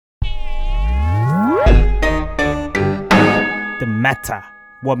matter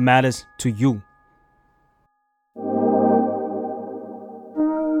what matters to you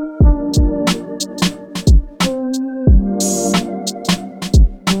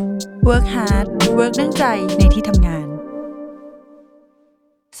Work hard work เรื่องใจในที่ทำงาน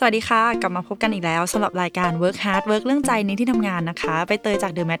สวัสดีค่ะกลับมาพบกันอีกแล้วสำหรับรายการ Work hard work เรื่องใจในที่ทำงานนะคะไปเตยจา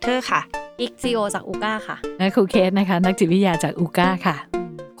ก The Matter ค่ะอีก CEO จากอูก้าค่ะและครูเคสนะคะนักจิตวิทยาจากอูก้าค่ะ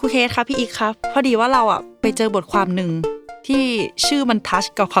ครูเคสค่ะพี่อีกครับพอดีว่าเราไปเจอบทความหนึ่งที่ชื่อมันทัช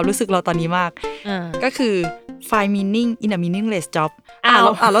กับความรู้สึกเราตอนนี้มากก็คือ Find meaning in a meaningless job เร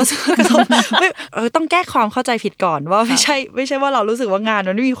าต้องแก้ความเข้าใจผิดก่อนว่าไม่ใช่ว่าเรารู้สึกว่างาน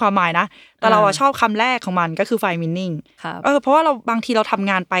มันไม่มีความหมายนะแต่เราชอบคำแรกของมันก็คือ Find meaning เพราะว่าเราบางทีเราทำ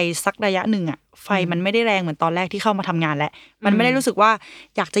งานไปสักระยะหนึ่งไฟมันไม่ได้แรงเหมือนตอนแรกที่เข้ามาทำงานแล้วมันไม่ได้รู้สึกว่า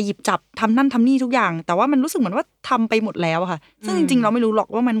อยากจะหยิบจับทำนั่นทำนี่ทุกอย่างแต่ว่ามันรู้สึกเหมือนว่าทำไปหมดแล้วค่ะซึ่งจริงๆเราไม่รู้หรอก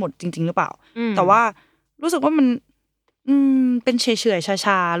ว่ามันหมดจริงๆหรือเปล่าแต่ว่ารู้สึกว่ามันเป็นเฉยๆช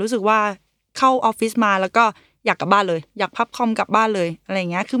าๆรู้สึกว่าเข้าออฟฟิศมาแล้วก็อยากกลับบ้านเลยอยากพับคอมกลับบ้านเลยอะไรอย่า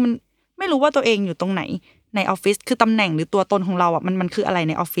งเงี้ยคือมันไม่รู้ว่าตัวเองอยู่ตรงไหนในออฟฟิศคือตำแหน่งหรือตัวตนของเรามันคืออะไร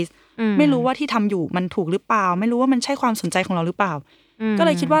ในออฟฟิศไม่รู้ว่าที่ทำอยู่มันถูกหรือเปล่าไม่รู้ว่ามันใช่ความสนใจของเราหรือเปล่าก็เล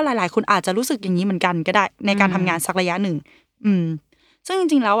ยคิดว่าหลายๆคนอาจจะรู้สึกอย่างนี้เหมือนกันก็ได้ในการทำงานสักระยะหนึ่งซึ่งจ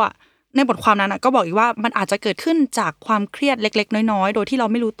ริงๆแล้วในบทความนั้นก็บอกอีกว่ามันอาจจะเกิดขึ้นจากความเครียดเล็กๆน้อยๆโดยที่เรา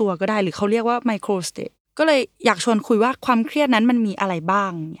ไม่รู้ตัวก็ได้หรือเขาเรียกว่าไมโครสเตทก็เลยอยากชวนคุยว่าความเครียดนั้นมันมีอะไรบ้า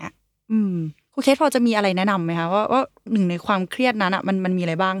งเนี่ยครูเคสพอจะมีอะไรแนะนำไหมคะว่าหนึ่งในความเครียดนั้นมันมีอะ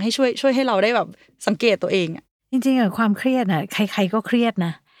ไรบ้างให้ช่วยให้เราได้แบบสังเกตตัวเองจริงๆความเครียดใครๆก็เครียดน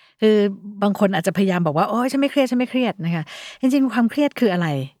ะคือบางคนอาจจะพยายามบอกว่าโอ๊ยฉันไม่เครียดนะคะจริงๆความเครียดคืออะไร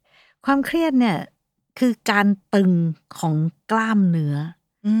ความเครียดเนี่ยคือการตึงของกล้ามเนื้อ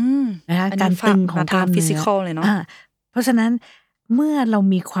นะคะการตึงของกล้ามเนื้อเลยเนาะเพราะฉะนั้นเมื่อเรา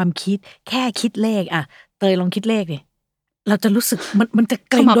มีความคิดแค่คิดเลขเตยลองคิดเลขดิเราจะรู้สึกมันจะ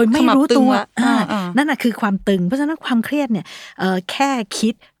เกร็งโดยไม่รู้ตัวนั่นคือความตึงเพราะฉะนั้นความเครียดเนี่ยแค่คิ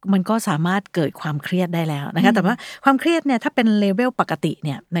ดมันก็สามารถเกิดความเครียดได้แล้วนะคะแต่ว่าความเครียดเนี่ยถ้าเป็นเลเวลปกติเ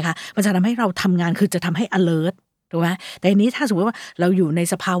นี่ยนะคะมันจะทำให้เราทำงานคือจะทำให้ alert ถูกไหมแต่อันนี้ถ้าสมมติว่าเราอยู่ใน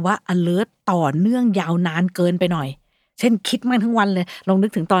สภาวะ alert ต่อเนื่องยาวนานเกินไปหน่อยเช่นคิดมันทั้งวันเลยลองนึ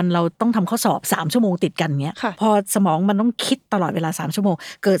กถึงตอนเราต้องทำข้อสอบ3ชั่วโมงติดกันเงี้ยพอสมองมันต้องคิดตลอดเวลา3ชั่วโมง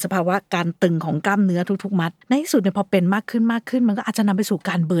เกิดสภาวะการตึงของกล้ามเนื้อทุกๆมัดในที่สุดเนี่ยพอเป็นมากขึ้นมันก็อาจจะนำไปสู่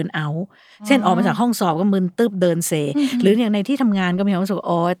การเบิร์นเอาท์เช่นออกมาจากห้องสอบก็มึนตึบเดินเซหรืออย่างในที่ทำงานก็มีความรู้สึก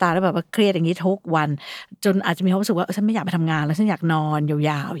โอ๊ยตายแล้วแบบว่าเครียดอย่างนี้ทุกวันจนอาจจะมีความรู้สึกว่าฉันไม่อยากไปทำงานแล้วฉันอยากนอนย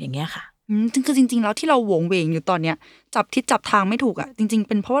าวๆอย่างเงี้ยค่ะคือจริงๆแล้วที่เราโหวงเหวงอยู่ตอนเนี้ยจับทิศจับทางไม่ถูกจริงๆ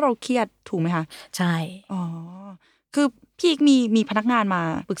เป็นเพราะว่าเราเครียดถูกไหมคะใช่คือพี่มีพนักงานมา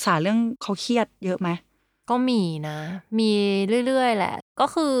ปรึกษาเรื่องเขาเครียดเยอะไหมก็มีนะมีเรื่อยๆแหละก็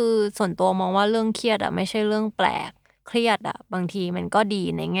คือส่วนตัวมองว่าเรื่องเครียดไม่ใช่เรื่องแปลกเครียดบางทีมันก็ดี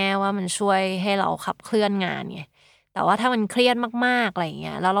ในแง่ว่ามันช่วยให้เราขับเคลื่อนงานไงแต่ว่าถ้ามันเครียดมากๆอะไรเ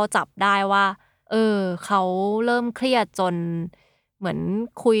งี้ยแล้วเราจับได้ว่าเขาเริ่มเครียดจนเหมือน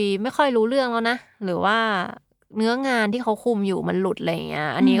คุยไม่ค่อยรู้เรื่องแล้วนะหรือว่าเนื้องานที่เขาคุมอยู่มันหลุดอะไรเงี้ย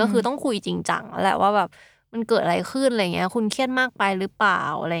อันนี้ก็คือต้องคุยจริงจังแล้วแหละว่าแบบมันเกิดอะไรขึ้นอะไรเงี้ยคุณเครียดมากไปหรือเปล่า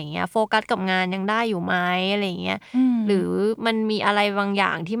อะไรเงี้ยโฟกัสกับงานยังได้อยู่ไหมอะไรเงี้ยหรือมันมีอะไรบางอย่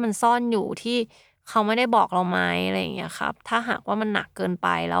างที่มันซ่อนอยู่ที่เขาไม่ได้บอกเราไหมอะไรเงี้ยครับถ้าหากว่ามันหนักเกินไป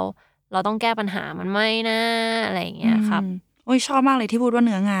แล้วเราต้องแก้ปัญหามันไหมนะอะไรเงี้ยครับโอ้ยชอบมากเลยที่พูดว่าเ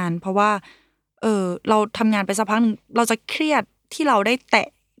นื้องานเพราะว่าเราทำงานไปสักพักนึงเราจะเครียดที่เราได้แตะ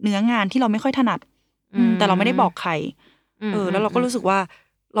เนื้องานที่เราไม่ค่อยถนัดแต่เราไม่ได้บอกใครแล้วเราก็รู้สึกว่า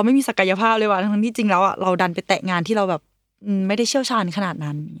เราไม่มีศักยภาพเลยว่ะทั้งที่จริงแล้วเราดันไปแตะงานที่เราแบบไม่ได้เชี่ยวชาญขนาด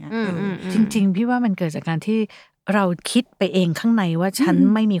นั้นอย่างเงี้ยจริงๆพี่ว่ามันเกิดจากการที่เราคิดไปเองข้างในว่าฉัน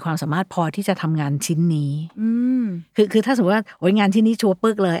ไม่มีความสามารถพอที่จะทำงานชิ้นนี้คือถ้าสมมติว่าโอ้ยงานที่นี้ชัวร์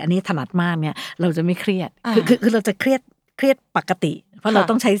ปึ๊กเลยอันนี้ถนัดมากเนี่ยเราจะไม่เครียดคือเราจะเครียดปกติเพราะเรา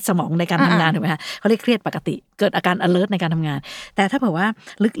ต้องใช้สมองในการทำงานถูกไหมคะเขาเรียกเครียดปกติเกิดอาการ alert ในการทำงานแต่ถ้าเผื่อว่า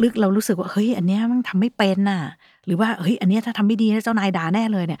ลึกๆเรารู้สึกว่าเฮ้ยอันเนี้ยมันทำไม่เป็นน่ะหรือว่าเฮ้ยอันเนี้ยถ้าทำไม่ดีเจ้านายด่าแน่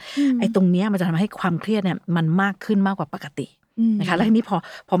เลยเนี่ยไอ้ตรงเนี้ยมันจะทำให้ความเครียดเนี่ยมันมากขึ้นมากกว่าปกตินะคะแล้วทีนี้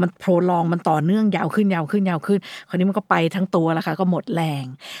พอมันโพลองมันต่อเนื่องยาวขึ้นคราวนี้มันก็ไปทั้งตัวแล้วค่ะก็หมดแรง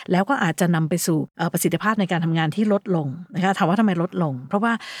แล้วก็อาจจะนำไปสู่ประสิทธิภาพในการทำงานที่ลดลงนะคะถามว่าทำไมลดลงเพราะว่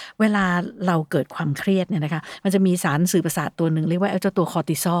าเวลาเราเกิดความเครียดเนี่ยนะคะมันจะมีสารสื่อประสาทตัวหนึ่งเรียกว่าเจ้าตัวคอร์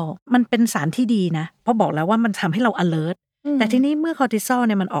ติซอลมันเป็นสารที่ดีนะเพราะบอกแล้วว่ามันทำให้เรา alertแต่ทีนี้เมื่อคอร์ติซอลเ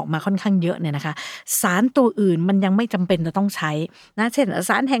นี่ยมันออกมาค่อนข้างเยอะเนี่ยนะคะสารตัวอื่นมันยังไม่จำเป็นจะต้องใช้นะเช่น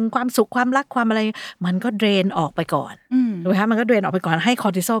สารแห่งความสุขความรักความอะไรมันก็เดรนออกไปก่อนถูกไหมคะมันก็เดรนออกไปก่อนให้คอ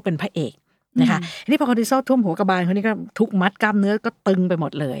ร์ติซอลเป็นพระเอก นะคะทีนี้พอคอร์ติซอลท่วมหัวกระบาลคนนี้ก็ทุกมัดกล้ามเนื้อก็ตึงไปหม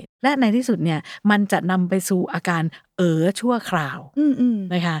ดเลยและในที่สุดเนี่ยมันจะนำไปสู่อาการชั่วคราว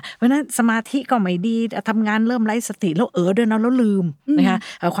นะคะเพราะฉะนั้นสมาธิก็ไม่ดีทำงานเริ่มไร้สติแล้วด้วยนะแล้วลืมนะคะ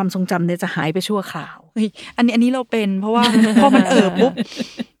ความทรงจำเนี่ยจะหายไปชั่วคราวอันนี้เราเป็นเพราะว่า พอมันปุ๊บ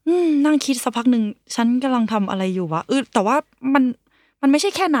นั่งคิดสักพักนึงฉันกำลังทำอะไรอยู่วะแต่ว่ามันไม่ใช่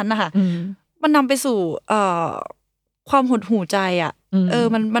แค่นั้นนะคะมันนำไปสู่ความหดหู่ใจอ่ะ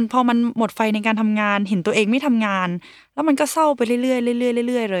มันพอมันหมดไฟในการทำงานเห็นตัวเองไม่ทำงานแล้วมันก็เศร้าไปเรื่อยๆเ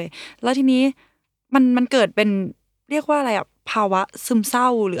รื่อยๆเลยแล้วทีนี้มันเกิดเป็นเรียกว่าอะไรอ่ะภาวะซึมเศร้า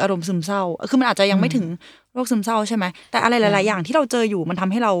หรืออารมณ์ซึมเศร้าคือมันอาจจะยังไม่ถึงโรคซึมเศร้าใช่ไหมแต่อะไรหลายๆอย่างที่เราเจออยู่มันท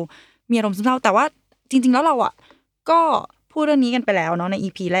ำให้เรามีอารมณ์ซึมเศร้าแต่ว่าจริงๆแล้วเราอ่ะก็พูดเรื่องนี้กันไปแล้วเนาะใน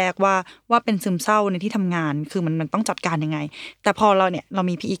EP แรกว่าเป็นซึมเศร้าในที่ทำงานคือมันต้องจัดการยังไงแต่พอเรา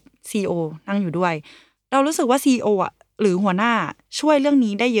มีพี่อีก CEO นั่งอยู่ด้วยเรารู้สึกว่า CEO อ่ะหรือหัวหน้าช่วยเรื่อง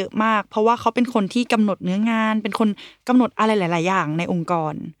นี้ได้เยอะมากเพราะว่าเขาเป็นคนที่กำหนดเนื้องานเป็นคนกำหนดอะไรหลายๆอย่างในองค์ก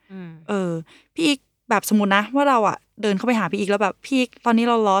รพี่อีกแบบสมมุตินะว่าเราอ่ะเดินเข้าไปหาพี่อีกแล้วแบบพี่อีกตอนนี้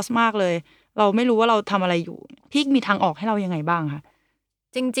เรา lost มากเลยเราไม่รู้ว่าเราทำอะไรอยู่พี่อีกมีทางออกให้เรายังไงบ้างคะ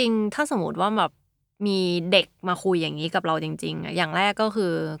จริงๆถ้าสมมติว่าแบบมีเด็กมาคุยอย่างนี้กับเราจริงๆอย่างแรกก็คื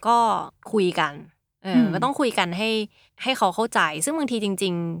อก็คุยกันก็ต้องคุยกันให้เขาเข้าใจซึ่งบางทีจริ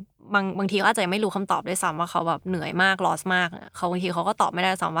งๆบางทีเขาอาจจะไม่รู้คำตอบด้วยซ้ำว่าเขาแบบเหนื่อยมากลอสมากเขาบางทีเขาก็ตอบไม่ไ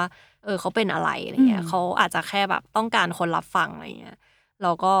ด้ซ้ำว่าเขาเป็นอะไรอะไรเงี้ยเขาอาจจะแค่แบบต้องการคนรับฟังอะไรเงี้ยเร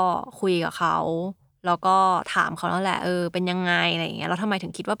าก็คุยกับเขาแล้วก็ถามเขาแล้วแหละเป็นยังไงอะไรเงี้ยแล้วทำไมถึ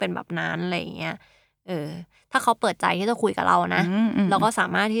งคิดว่าเป็นแบบนั้นอะไรเงี้ยถ้าเขาเปิดใจที่จะคุยกับเรานะเราก็สา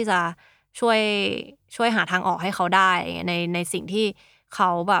มารถที่จะช่วยหาทางออกให้เขาได้ในสิ่งที่เขา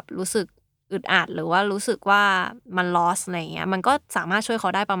แบบรู้สึกอึดอัดหรือว่ารู้สึกว่ามัน loss อะไรเงี้ยมันก็สามารถช่วยเขา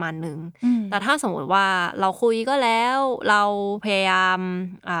ได้ประมาณนึงแต่ถ้าสมมติว่าเราคุยก็แล้วเราพยายาม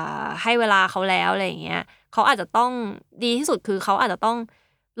ให้เวลาเขาแล้วอะไรเงี้ยเขาอาจจะต้องดีที่สุดคือเขาอาจจะต้อง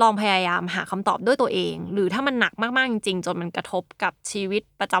ลองพยายามหาคำตอบด้วยตัวเองหรือถ้ามันหนักมากๆจริงๆจนมันกระทบกับชีวิต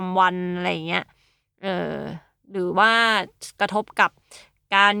ประจำวันอะไรเงี้ยหรือว่ากระทบกับ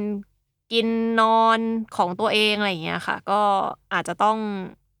การกินนอนของตัวเองอะไรอย่างเงี้ยค่ะก็อาจจะต้อง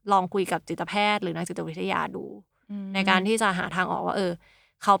ลองคุยกับจิตแพทย์หรือนักจิตวิทยาดูในการที่จะหาทางออกว่า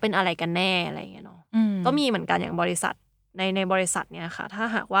เขาเป็นอะไรกันแน่อะไรอย่างเงี้ยเนาะก็มีเหมือนกันอย่างบริษัทในบริษัทเนี้ยค่ะถ้า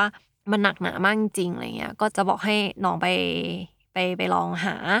หากว่ามันหนักหนามากจริงอะไรเงี้ยก็จะบอกให้น้องไปลองห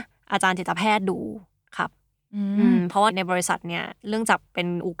าอาจารย์จิตแพทย์ดูครับเพราะว่าในบริษัทเนี่ยเรื่องจากเป็น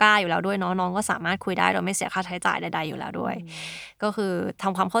อูก้าอยู่แล้วด้วยเนาะน้องก็สามารถคุยได้โดยไม่เสียค่าใช้จ่ายใดๆอยู่แล้วด้วยก็คือท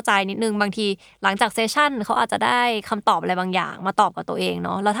ำความเข้าใจนิดนึงบางทีหลังจากเซสชั่นเขาอาจจะได้คำตอบอะไรบางอย่างมาตอบกับตัวเองเน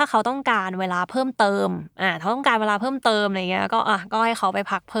าะแล้วถ้าเขาต้องการเวลาเพิ่มเติมเขาต้องการเวลาเพิ่มเติมอะไรเงี้ยก็ให้เขาไป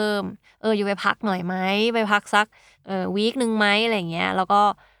พักเพิ่มอยู่ไปพักหน่อยไหมไปพักสักวีคนึงไหมอะไรเงี้ยแล้วก็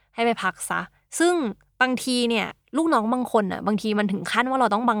ให้ไปพักซะซึ่งบางทีเนี่ยลูกน้องบางคนบางทีมันถึงขั้นว่าเรา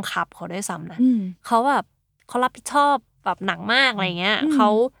ต้องบังคับเขาด้วยซ้ำนะเขาแบบเขารับผิดชอบแบบหนักมากอะไรเงี้ยเขา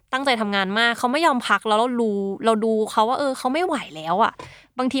ตั้งใจทำงานมากเขาไม่ยอมพักแล้วเราดูเขาว่าเขาไม่ไหวแล้วอ่ะ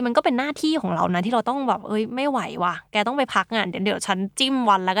บางทีมันก็เป็นหน้าที่ของเรานะที่เราต้องแบบไม่ไหวว่ะแกต้องไปพักงานเดี๋ยวฉันจิ้ม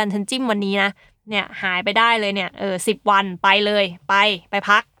วันแล้วกันฉันจิ้มวันนี้นะเนี่ยหายไปได้เลยเนี่ย10 วันไปเลยไป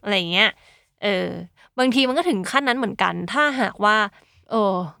พักอะไรเงี้ยบางทีมันก็ถึงขั้นนั้นเหมือนกันถ้าหากว่า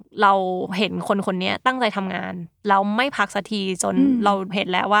เราเห็นคนนี้ตั้งใจทำงานเราไม่พักสักทีจนเราเห็น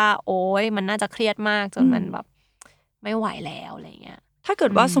แล้วว่าโอ๊ยมันน่าจะเครียดมากจนมันแบบไม่ไหวแล้วอะไรเงี้ยถ้าเกิ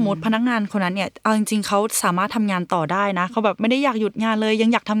ดว่าสมมติพนักงานคนนั้นเนี่ยเอาจริงๆเขาสามารถทำงานต่อได้นะเขาแบบไม่ได้อยากหยุดงานเลยยัง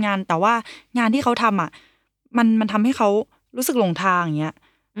อยากทำงานแต่ว่างานที่เขาทำมันทำให้เขารู้สึกหลงทางอย่างเงี้ย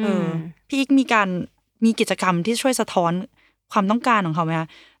พี่อีกมีกิจกรรมที่ช่วยสะท้อนความต้องการของเขาไหมคะ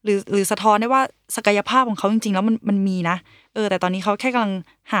หรือสะท้อนได้ว่าศักยภาพของเขาจริงๆแล้วมันมีนะแต่ตอนนี้เขาแค่กำลัง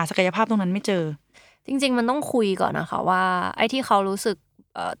หาศักยภาพตรงนั้นไม่เจอจริงๆมันต้องคุยก่อนนะคะว่าไอ้ที่เขารู้สึก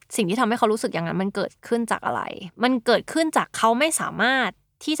สิ่งที่ทำให้เขารู้สึกอย่างนั้นมันเกิดขึ้นจากอะไรมันเกิดขึ้นจากเขาไม่สามารถ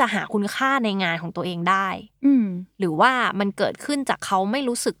ที่จะหาคุณค่าในงานของตัวเองได้หรือว่ามันเกิดขึ้นจากเขาไม่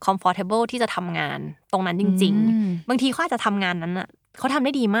รู้สึก comfortable ที่จะทำงานตรงนั้นจริงๆบางทีเขาอาจจะทำงานนั้นเขาทำไ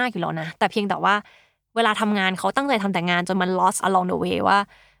ด้ดีมากอยู่แล้วนะแต่เพียงแต่ว่าเวลาทำงานเขาตั้งใจทำแต่งานจนมัน lost along the way ว่า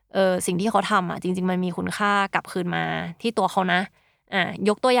สิ่งที่เขาทำจริงๆมันมีคุณค่ากลับคืนมาที่ตัวเขานะ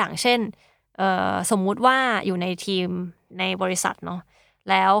ยกตัวอย่างเช่นสมมุติว่าอยู่ในทีมในบริษัทเนาะ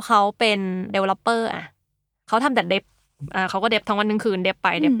แล้วเขาเป็น developer เขาทำแต่เดฟเขาก็เดฟทั้งวันทั้งคืนเดฟไป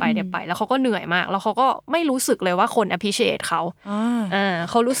แล้วเขาก็เหนื่อยมากแล้วเขาก็ไม่รู้สึกเลยว่าคน appreciate เขา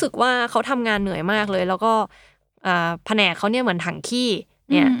เขารู้สึกว่าเขาทำงานเหนื่อยมากเลยแล้วก็แผนกเขาเนี่ยเหมือนถังขี้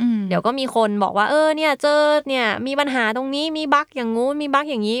เนี่ยเดี๋ยวก็มีคนบอกว่าเนี่ยเจอเนี่ยมีปัญหาตรงนี้มีบั๊กอย่างงู้นมีบั๊ก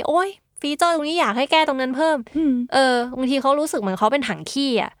อย่างนี้โอ๊ยฟีเจอร์ตรงนี้อยากให้แก้ตรงนั้นเพิ่มบางทีเขารู้สึกเหมือนเขาเป็นถัง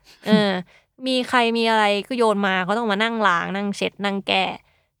ขี้ มีใครมีอะไรก็โยนมาก็ต้องมานั่งล้างนั่งเช็ดนั่งแก้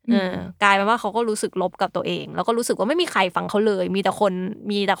กลายเป็นว่าเขาก็รู้สึกลบกับตัวเองแล้วก็รู้สึกว่าไม่มีใครฟังเขาเลยมีแต่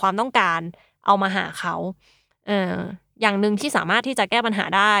ความต้องการเอามาหาเขาอย่างนึงที่สามารถที่จะแก้ปัญหา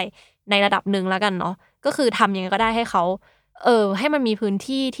ได้ในระดับนึงแล้วกันเนาะก็คือทำยังไงก็ได้ให้เขาให้มันมีพื้น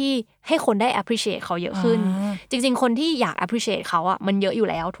ที่ที่ให้คนได้ appreciate เขาเยอะขึ้นจริงๆคนที่อยาก appreciate เขาอ่ะมันเยอะอยู่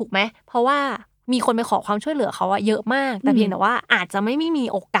แล้วถูกไหมเพราะว่ามีคนไปขอความช่วยเหลือเขาอะเยอะมากแต่เพียงแต่ว่าอาจจะไม่มี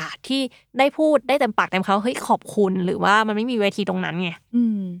โอกาสที่ได้พูดได้เต็มปากเต็มคำเฮ้ยขอบคุณหรือว่ามันไม่มีเวทีตรงนั้นไง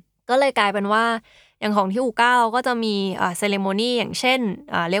ก็เลยกลายเป็นว่าอย่างของที่อูก้าเราก็จะมีceremony อย่างเช่น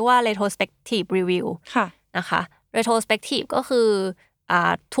เรียกว่า retrospective review ค่ะนะคะ retrospective ก็คือ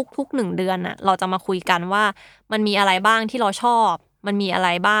ทุกๆ1เดือนน่ะเราจะมาคุยกันว่ามันมีอะไรบ้างที่เราชอบมันมีอะไร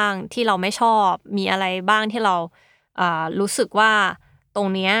บ้างที่เราไม่ชอบมีอะไรบ้างที่เรารู้สึกว่าตรง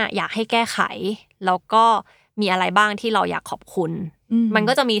เนี้ยอยากให้แก้ไขแล้วก็มีอะไรบ้างที่เราอยากขอบคุณมัน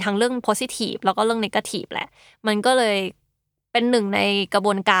ก็จะมีทั้งเรื่อง positive แล้วก็เรื่อง negative แหละมันก็เลยเป็นหนึ่งในกระบ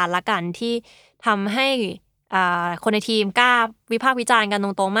วนการละกันที่ทำให้คนในทีมกล้าวิพากษ์วิจารณ์กันต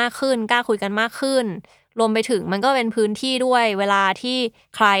รงๆมากขึ้นกล้าคุยกันมากขึ้นรวมไปถึงมันก็เป็นพื้นที่ด้วยเวลาที่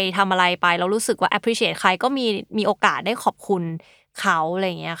ใครทำอะไรไปเรารู้สึกว่า appreciate ใครก็มีโอกาสได้ขอบคุณเขาอะไร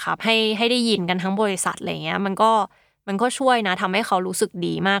อย่างเงี้ยครับให้ได้ยินกันทั้งบริษัทอะไรเงี้ยมันก็ช่วยนะทำให้เขารู้สึก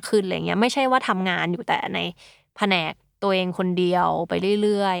ดีมากขึ้นอะไรเงี้ยไม่ใช่ว่าทำงานอยู่แต่ในแผนกตัวเองคนเดียวไปเ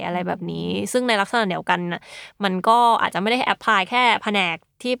รื่อยๆอะไรแบบนี้ซึ่งในลักษณะเดียวกันนะมันก็อาจจะไม่ได้แอพพลายแค่แผนก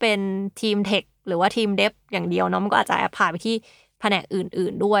ที่เป็นทีมเทคหรือว่าทีมเดฟอย่างเดียวเนาะมันก็อาจจะแอพพลายไปที่แผนกอื่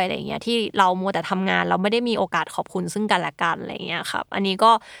นๆด้วยอะไรเงี้ยที่เรามัวแต่ทำงานเราไม่ได้มีโอกาสขอบคุณซึ่งกันและกันอะไรเงี้ยครับอันนี้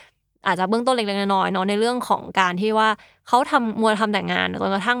ก็อาจจะเบื้องต้นเล็กๆน้อยๆเนาะในเรื่องของการที่ว่าเขามัวทำแต่งานจ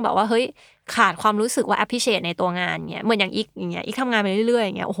นกระทั่งแบบว่าเฮ้ยขาดความรู้สึกว่า appreciate ในตัวงานเงี้ยเหมือนอย่างอย่างเงี้ยทำงานไปเรื่อยๆอ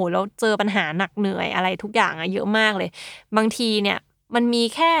ย่างเงี้ยโอ้โหแล้วเจอปัญหาหนักเหนื่อยอะไรทุกอย่างอะเยอะมากเลยบางทีเนี่ยมันมี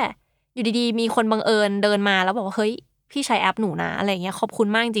แค่อยู่ดีๆมีคนบังเอิญเดินมาแล้วบอกว่าเฮ้ยพี่ใช้แอปหนูนะอะไรเงี้ยขอบคุณ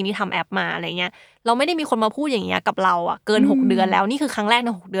มากจริงที่ทำแอปมาอะไรเงี้ยเราไม่ได้มีคนมาพูดอย่างเงี้ยกับเราอ่ะเกิน6เดือนแล้วนี่คือครั้งแรกใน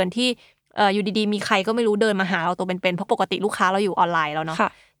6เดือนที่อยู่ดีๆมีใครก็ไม่รู้เดินมาหาเราตัวเป็นๆเพราะปกติลูกค้าเราอยู่ออนไลน์แล้วเนาะ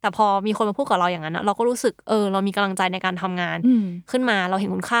แต่พอมีคนมาพูดกับเราอย่างนั้นเราก็รู้สึกเรามีกำลังใจในการทำงานขึ้นมาเราเห็น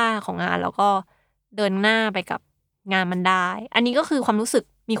คุณค่าของงานแล้วก็เดินหน้าไปกับงานมันได้อันนี้ก็คือความรู้สึก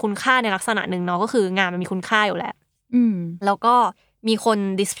มีคุณค่าในลักษณะนึงเนาะก็คืองานมันมีคุณค่าอยู่แล้วแล้วก็มีคน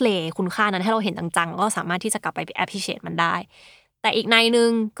ดิสเพลย์คุณค่านั้นให้เราเห็นจังๆก็สามารถที่จะกลับไป appreciate มันได้แต่อีกในนึ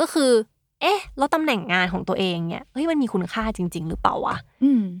งก็คือแล้วตำแหน่งงานของตัวเองเนี่ยเฮ้ยมันมีคุณค่าจริงๆหรือเปล่าวะ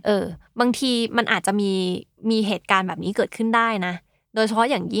บางทีมันอาจจะมีเหตุการณ์แบบนี้เกิดขึ้นได้นะโดยเฉพาะ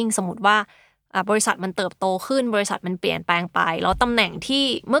อย่างยิ่งสมมติว่าบริษัทมันเติบโตขึ้นบริษัทมันเปลี่ยนแปลงไปแล้วตำแหน่งที่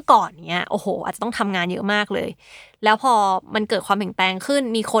เมื่อก่อนเนี้ยโอ้โหอาจจะต้องทำงานเยอะมากเลยแล้วพอมันเกิดความเปลี่ยนแปลงขึ้น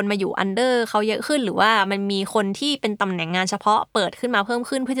มีคนมาอยู่อันเดอร์เขาเยอะขึ้นหรือว่ามันมีคนที่เป็นตำแหน่งงานเฉพาะเปิดขึ้นมาเพิ่ม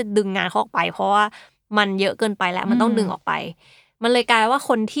ขึ้นเพื่อจะดึงงานเขาออกไปเพราะว่ามันเยอะเกินไปแล้วมันต้องดึงออกไปมันเลยกลายว่า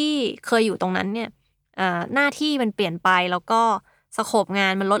คนที่เคยอยู่ตรงนั้นเนี่ยหน้าที่มันเปลี่ยนไปแล้วก็สโคปงา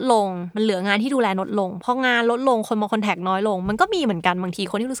นมันลดลงมันเหลืองานที่ดูแลลดลงพองานลดลงคนมาคอนแทคน้อยลงมันก็มีเหมือนกันบางที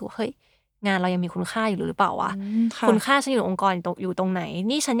คนที่รู้สึกเฮ้ยงานเรายังมีคุณค่าอยู่หรือเปล่าวะคุณค่าฉันอยู่องค์กรอยู่ตรงไหน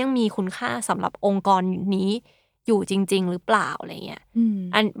นี่ฉันยังมีคุณค่าสำหรับองค์กรนี้อยู่จริงๆหรือเปล่าอะไรเงี้ย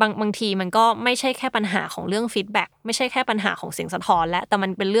บางทีมันก็ไม่ใช่แค่ปัญหาของเรื่องฟีดแบ็กไม่ใช่แค่ปัญหาของเสียงสะท้อนแล้วแต่มั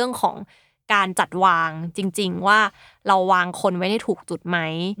นเป็นเรื่องของการจัดวางจริงๆว่าเราวางคนไว้ในถูกจุดไหม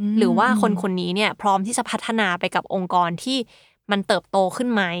หรือว่าคนนี้เนี่ยพร้อมที่จะพัฒนาไปกับองค์กรที่มันเติบโตขึ้น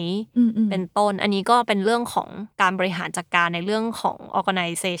ไหมเป็นต้นอันนี้ก็เป็นเรื่องของการบริหารจัดการในเรื่องของ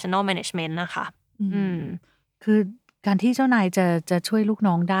organizational management นะคะคือการที่เจ้านายจะช่วยลูก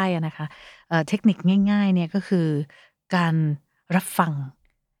น้องได้นะคะเทคนิคง่ายๆเนี่ยก็คือการรับฟัง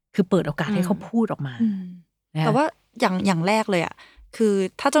คือเปิดโอกาสให้เขาพูดออกมาแต่ว่าอย่างแรกเลยอ่ะคือ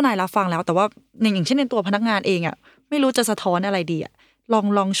ถ้าเจ้านายรับฟังแล้วแต่ว่าอย่างเช่นในตัวพนักงานเองอ่ะไม่รู้จะสะท้อนอะไรดีอ่ะ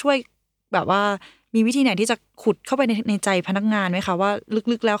ลองช่วยแบบว่ามีวิธีไหนที่จะขุดเข้าไปในใจพนักงานไหมคะว่า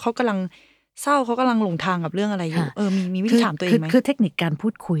ลึกๆแล้วเขากำลังเศร้าเขากำลังหลงทางกับเรื่องอะไรอยู่มีวิธีถามตัวเองไหมคือเทคนิคการพู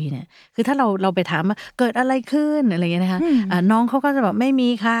ดคุยเนี่ยคือถ้าเราไปถามว่าเกิดอะไรขึ้นอะไรเงี้ยนะคะน้องเขาก็จะแบบไม่มี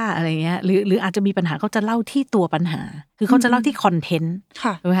ค่ะอะไรเงี้ยหรืออาจจะมีปัญหาเขาจะเล่าที่ตัวปัญหาคือเขาจะเล่าที่คอนเทนต์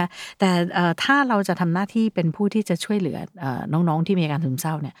ถูกไหมคะแต่ถ้าเราจะทำหน้าที่เป็นผู้ที่จะช่วยเหลือน้องๆที่มีอาการซึมเศ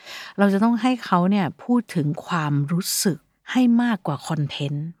ร้าเนี่ยเราจะต้องให้เขาเนี่ยพูดถึงความรู้สึกให้มากกว่าคอนเท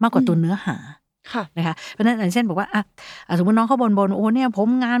นต์มากกว่าตัวเนื้อหานะคะเพราะฉะนั้นอย่างเช่นบอกว่าสมมติน้องเขาบ่นโอ้เนี่ยผม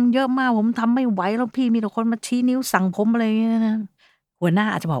งานเยอะมากผมทำไม่ไหวแล้วพี่มีแต่คนมาชี้นิ้วสั่งผมอะไรอย่างเงี้ยนะหัวหน้า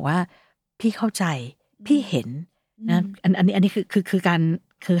อาจจะบอกว่าพี่เข้าใจพี่เห็นนะอันนี้คือการ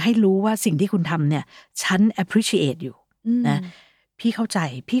คือให้รู้ว่าสิ่งที่คุณทำเนี่ยฉัน appreciate อยู่นะพี่เข้าใจ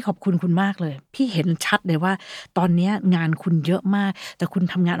พี่ขอบคุณคุณมากเลยพี่เห็นชัดเลยว่าตอนนี้งานคุณเยอะมากแต่คุณ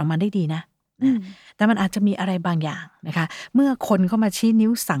ทำงานออกมาได้ดีนะ นะแต่มันอาจจะมีอะไรบางอย่างนะคะเมื่อคนเข้ามาชี้นิ้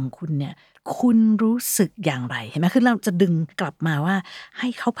วสั่งคุณเนี่ยคุณรู้สึกอย่างไรเห็นไหมคือเราจะดึงกลับมาว่าให้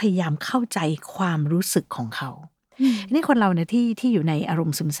เขาพยายามเข้าใจความรู้สึกของเขานี่คนเราเนี่ยที่อยู่ในอารม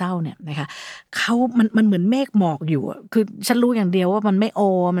ณ์ซึมเศร้าเนี่ยนะคะเขามันเหมือนเมฆหมอกอยู่คือฉันรู้อย่างเดียวว่ามันไม่โอ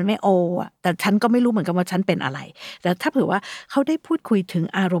อ่ะแต่ฉันก็ไม่รู้เหมือนกันว่าฉันเป็นอะไรแต่ถ้าเผื่อว่าเขาได้พูดคุยถึง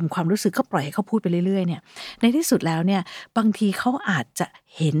อารมณ์ความรู้สึกก็ปล่อยให้เขาพูดไปเรื่อยๆเนี่ยในที่สุดแล้วเนี่ยบางทีเขาอาจจะ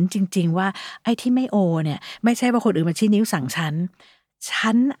เห็นจริงๆว่าไอ้ที่ไม่โอเนี่ยไม่ใช่ว่าคนอื่นมาชี้นิ้วสั่ง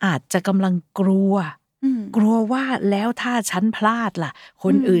ฉันอาจจะกำลังกลัวว่าแล้วถ้าฉันพลาดล่ะค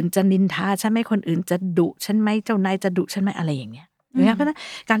นอื่นจะนินทาฉันไหมคนอื่นจะดุฉันไหมเจ้านายจะดุฉันไหมอะไรอย่างเงี้ยเพราะฉะนั้น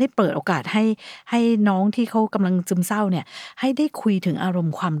การที่เปิดโอกาสให้น้องที่เขากำลังซึมเศร้าเนี่ยให้ได้คุยถึงอารม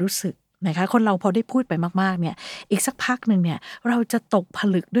ณ์ความรู้สึกนะคะคนเราพอได้พูดไปมากๆเนี่ยอีกสักพักนึงเนี่ยเราจะตกผ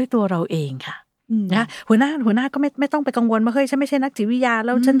ลึกด้วยตัวเราเองค่ะนะหัวหน้าก็ไม่ต้องไปกังวลว่าเฮ้ยฉันไม่ใช่นักจิตวิทยาแ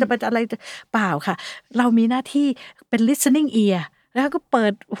ล้วฉันจะไปอะไรเปล่าค่ะเรามีหน้าที่เป็น listening earแล้วก็เปิ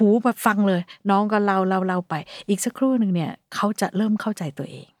ดหูแบบฟังเลยน้องก็เล่าไปอีกสักครู่นึงเนี่ยเขาจะเริ่มเข้าใจตัว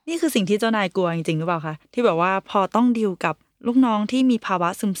เองนี่คือสิ่งที่เจ้านายกลัวจริงๆหรือเปล่าคะที่แบบว่าพอต้องดีลกับลูกน้องที่มีภาวะ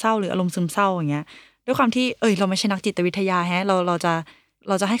ซึมเศร้าหรืออารมณ์ซึมเศร้าอย่างเงี้ยด้วยความที่เราไม่ใช่นักจิตวิทยาเรา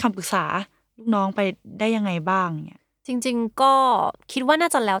จะให้คำปรึกษาลูกน้องไปได้ยังไงบ้างเนี่ยจริงๆก็คิดว่าน่า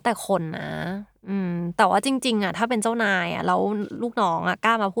จะแล้วแต่คนนะแต่ว่าจริงๆอ่ะถ้าเป็นเจ้านายอ่ะแล้วลูกน้องอ่ะก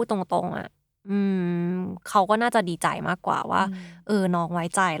ล้ามาพูดตรงๆอ่ะเขาก็น่าจะดีใจมากกว่าว่าน้องไว้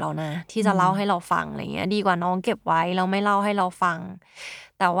ใจเรานะที่จะเล่าให้เราฟังอะไรเงี้ยดีกว่าน้องเก็บไว้แล้วไม่เล่าให้เราฟัง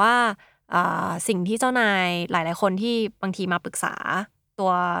แต่ว่าสิ่งที่เจ้านายหลายๆคนที่บางทีมาปรึกษา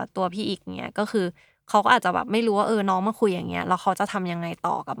ตัวพี่อีกเงี้ยก็คือเขาก็อาจจะแบบไม่รู้ว่าน้องมาคุยอย่างเงี้ยแล้วเขาจะทำยังไง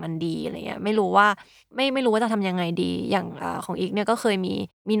ต่อกับมันดีอะไรเงี้ยไม่รู้ว่าจะทำยังไงดีอย่างของอีกเนี่ยก็เคย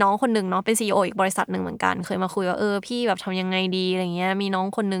มีน้องคนนึงเนาะเป็น CEO อีกบริษัทนึงเหมือนกันเคยมาคุยว่าพี่แบบทำยังไงดีอะไรเงี้ยมีน้อง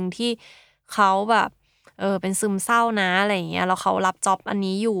คนนึงที่เขาแบบเป็นซึมเศร้านะอะไรเงี้ยแล้วเขารับจ็อบอัน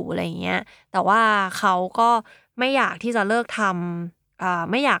นี้อยู่อะไรเงี้ยแต่ว่าเขาก็ไม่อยากที่จะเลิกท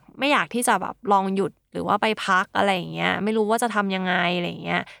ำไม่อยากที่จะแบบลองหยุดหรือว่าไปพักอะไรอย่างเงี้ยไม่รู้ว่าจะทำยังไงอะไรอย่างเ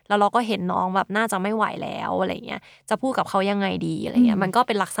งี้ยแล้วเราก็เห็นน้องแบบน่าจะไม่ไหวแล้วอะไรเงี้ยจะพูดกับเขายังไงดีอะไรเงี้ยมันก็เ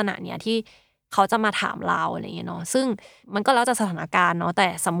ป็นลักษณะเนี้ยที่เขาจะมาถามเราอะไรเงี้ยเนาะซึ่งมันก็แล้วแต่สถานการณ์เนาะแต่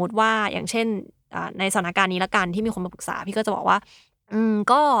สมมุติว่าอย่างเช่นในสถานการณ์นี้ละกันที่มีคนมาปรึกษาพี่ก็จะบอกว่า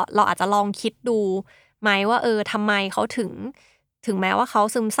ก็เราอาจจะลองคิดดูไหมว่าทำไมเขาถึงแม้ว่าเขา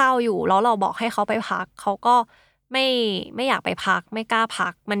ซึมเศร้าอยู่แล้วเราบอกให้เขาไปพักเขาก็ไม่อยากไปพักไม่กล้าพั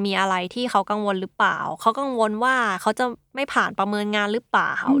กมันมีอะไรที่เขากังวลหรือเปล่าเขากังวลว่าเขาจะไม่ผ่านประเมินงานหรือเปล่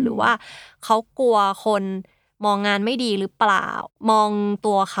าหรือว่าเขากลัวคนมองงานไม่ดีหรือเปล่ามอง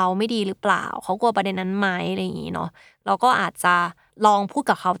ตัวเขาไม่ดีหรือเปล่าเขากลัวประเด็นนั้นไหมอะไรอย่างงี้เนาะเราก็อาจจะลองพูด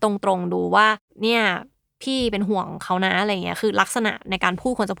กับเขาตรงๆดูว่าเนี่ยพี่เป็นห่วงเขานะอะไรเงี้ยคือลักษณะในการพู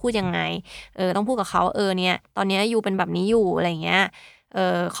ดควรจะพูดยังไงต้องพูดกับเขาเนี่ยตอนนี้ยูเป็นแบบนี้อยู่อะไรเงี้ย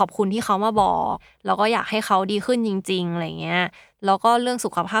ขอบคุณที่เขามาบอกแล้วก็อยากให้เขาดีขึ้นจริงๆอะไรเงี้ยแล้วก็เรื่องสุ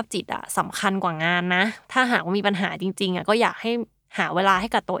ขภาพจิตสำคัญกว่างานนะถ้าหากว่ามีปัญหาจริงๆก็อยากให้หาเวลาให้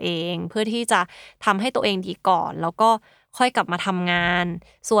กับตัวเองเพื่อที่จะทำให้ตัวเองดีก่อนแล้วก็ค่อยกลับมาทำงาน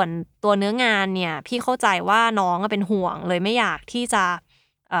ส่วนตัวเนื้องานเนี่ยพี่เข้าใจว่าน้องเป็นห่วงเลยไม่อยากที่จะ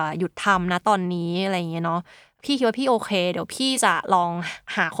หยุดทำนะตอนนี้อะไรเงี้ยเนาะพี่คิดว่าพี่โอเคเดี๋ยวพี่จะลอง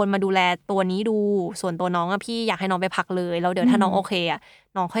หาคนมาดูแลตัวนี้ดูส่วนตัวน้องพี่อยากให้น้องไปพักเลยแล้วเดี๋ยวถ้าน้องโอเค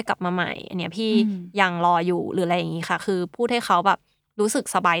น้องค่อยกลับมาใหม่อันเนี้ยพี่ยังรออยู่หรืออะไรอย่างงี้ค่ะคือพูดให้เขาแบบรู้สึก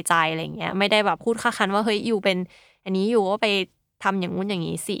สบายใจอะไรเงี้ยไม่ได้แบบพูดคันว่าเฮ้ยอยู่เป็นอันนี้อยู่ก็ไปทำอย่างงู้นอย่าง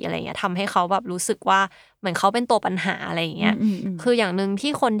งี้สิอะไรเงี้ยทำให้เขาแบบรู้สึกว่าเหมือนเขาเป็นตัวปัญหาอะไรอย่างเงี้ยคืออย่างนึง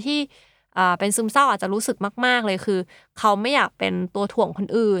ที่คนที่เป็นซึมเศร้าอาจจะรู้สึกมากๆเลยคือเขาไม่อยากเป็นตัวถ่วงคน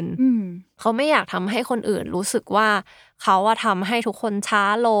อื่นเขาไม่อยากทำให้คนอื่นรู้สึกว่าเขาทำให้ทุกคนช้า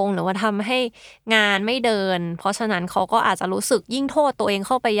ลงหรือว่าทำให้งานไม่เดินเพราะฉะนั้นเขาก็อาจจะรู้สึกยิ่งโทษตัวเองเ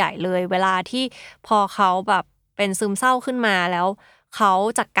ข้าไปใหญ่เลยเวลาที่พอเขาแบบเป็นซึมเศร้าขึ้นมาแล้วเขา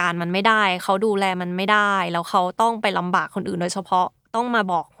จัดการมันไม่ได้เขาดูแลมันไม่ได้แล้วเขาต้องไปลำบากคนอื่นโดยเฉพาะต้องมา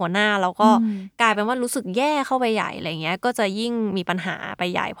บอกหัวหน้าแล้วก็กลายเป็นว่ารู้สึกแย่เข้าไปใหญ่อะไรเงี้ยก็จะยิ่งมีปัญหาไป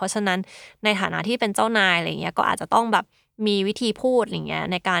ใหญ่เพราะฉะนั้นในฐานะที่เป็นเจ้านายอะไรเงี้ยก็อาจจะต้องแบบมีวิธีพูดอะไรเงี้ย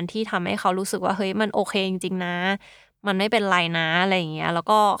ในการที่ทำให้เขารู้สึกว่าเฮ้ยมันโอเคจริงๆนะมันไม่เป็นไรนะอะไรเงี้ยแล้ว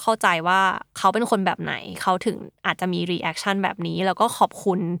ก็เข้าใจว่าเขาเป็นคนแบบไหนเขาถึงอาจจะมีรีแอคชั่นแบบนี้แล้วก็ขอบ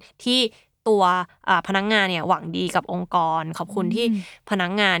คุณที่ตัวพนักงานเนี่ยหวังดีกับองค์กรขอบคุณที่พนั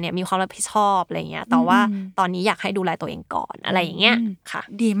กงานเนี่ยมีความรับผิดชอบอะไรเงี้ยแต่ว่าตอนนี้อยากให้ดูแลตัวเองก่อนอะไรอย่างเงี้ยค่ะ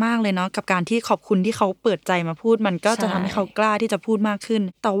ดีมากเลยเนาะกับการที่ขอบคุณที่เขาเปิดใจมาพูดมันก็จะทำให้เขากล้าที่จะพูดมากขึ้น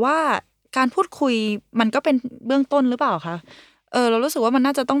แต่ว่าการพูดคุยมันก็เป็นเบื้องต้นหรือเปล่าคะเรารู้สึกว่ามัน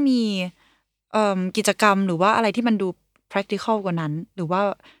น่าจะต้องมีกิจกรรมหรือว่าอะไรที่มันดู practical กว่านั้นหรือว่า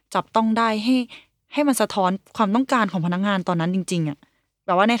จับต้องได้ให้มันสะท้อนความต้องการของพนักงานตอนนั้นจริงๆอ่ะแบ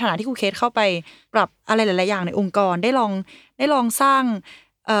บว่าในฐานะที่ครูเคสเข้าไปปรับอะไรหลายๆอย่างในองค์กรได้ลองสร้าง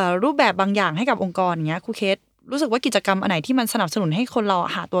รูปแบบบางอย่างให้กับองค์กรอย่างเงี้ยครูเคสรู้สึกว่ากิจกรรมอันไหนที่มันสนับสนุนให้คนเรา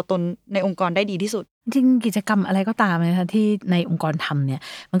หาตัวตนในองค์กรได้ดีที่สุดจริงกิจกรรมอะไรก็ตามนะคะที่ในองค์กรทำเนี่ย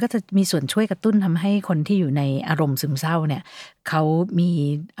มันก็จะมีส่วนช่วยกระตุ้นทำให้คนที่อยู่ในอารมณ์ซึมเศร้าเนี่ยเขามี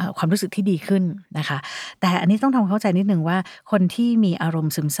ความรู้สึกที่ดีขึ้นนะคะแต่อันนี้ต้องทำเข้าใจนิดนึงว่าคนที่มีอารม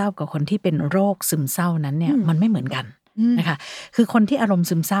ณ์ซึมเศร้ากับคนที่เป็นโรคซึมเศร้านั้นเนี่ยมันไม่เหมือนกันนะคะคือคนที่อารมณ์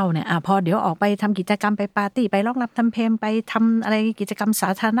ซึมเศร้าเนี่ยพอเดี๋ยวออกไปทำกิจกรรมไปปาร์ตี้ไปร้องรำทำเพลงไปทำอะไรกิจกรรมสา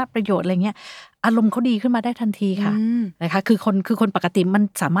ธารณประโยชน์อะไรเงี้ยอารมณ์เขาดีขึ้นมาได้ทันทีค่ะนะคะคือคนปกติมัน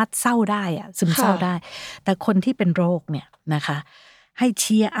สามารถเศร้าได้อะซึมเศร้าได้แต่คนที่เป็นโรคเนี่ยนะคะให้เ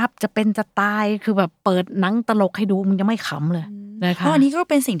ชียร์อัพจะเป็นจะตายคือแบบเปิดหนังตลกให้ดูมันยังไม่ขำเลยนะคะเพราะอันนี้ก็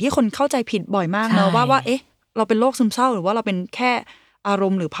เป็นสิ่งที่คนเข้าใจผิดบ่อยมากเนอะว่าเอ๊ะเราเป็นโรคซึมเศร้าหรือว่าเราเป็นแค่อาร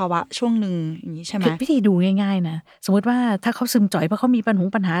มณ์หรือภาวะช่วงหนึ่งอย่างนี้ใช่ไหมวิธีดูง่ายๆนะสมมติว่าถ้าเขาซึมจ่อยเพราะเขามี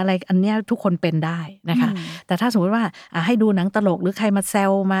ปัญหาอะไรอันเนี้ยทุกคนเป็นได้นะคะแต่ถ้าสมมติว่าให้ดูหนังตลกหรือใครมาแซ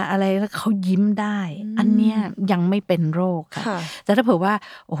วมาอะไรแล้วเขายิ้มได้อันเนี้ยยังไม่เป็นโรคค่ะแต่ถ้าเผื่อว่า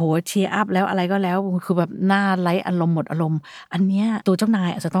โอ้โหเชียร์อัพแล้วอะไรก็แล้วคือแบบหน้าไร้อารมณ์หมดอารมณ์อันเนี้ยตัวเจ้านาย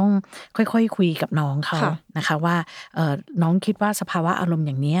อาจจะต้องค่อยๆคุยกับน้องเขานะคะว่าน้องคิดว่าสภาวะอารมณ์อ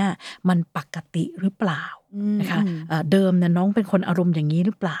ย่างเนี้ยมันปกติหรือเปล่านะคะเดิมเนี่ยน้องเป็นคนอารมณ์อย่างนี้ห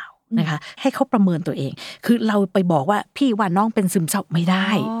รือเปล่านะคะให้เขาประเมินตัวเองคือเราไปบอกว่าพี่ว่าน้องเป็นซึมเศร้าไม่ได้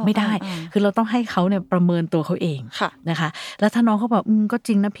คือเราต้องให้เขาเนี่ยประเมินตัวเขาเองนะคะแล้วถ้าน้องเขาบอกก็จ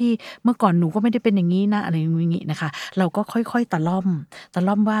ริงนะพี่เมื่อก่อนหนูก็ไม่ได้เป็นอย่างนี้นะอะไรอย่างนี้นะคะเราก็ค่อยๆตะล่อ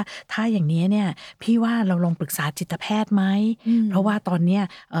มว่าถ้าอย่างนี้เนี่ยพี่ว่าเราลองปรึกษาจิตแพทย์ไหมเพราะว่าตอนเนี้ย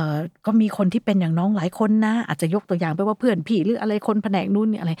ก็มีคนที่เป็นอย่างน้องหลายคนนะอาจจะยกตัวอย่างไปว่าเพื่อนพี่หรืออะไรคนแผนกนู้น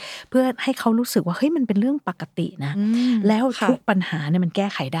อะไรเพื่อให้เขารู้สึกว่าเฮ้ยมันเป็นเรื่องปกตินะแล้วทุกปัญหาเนี่ยมันแก้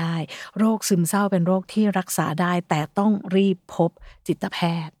ไขได้โรคซึมเศร้าเป็นโรคที่รักษาได้แต่ต้องรีบพบจิตแพ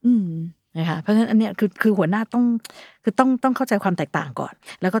ทย์นะคะเพราะฉะนั้นอันเนี้ยคือหัวหน้าต้องเข้าใจความแตกต่างก่อน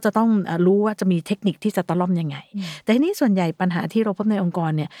แล้วก็จะต้องรู้ว่าจะมีเทคนิคที่จะตะล่อมยังไงแต่ทีนี้ส่วนใหญ่ปัญหาที่เราพบในองค์ก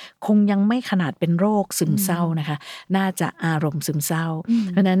รเนี่ยคงยังไม่ขนาดเป็นโรคซึมเศร้านะคะน่าจะอารมณ์ซึมเศร้า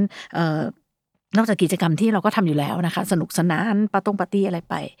เพราะฉะนั้นนอกจากกิจกรรมที่เราก็ทำอยู่แล้วนะคะสนุกสนานปาร์ตี้อะไร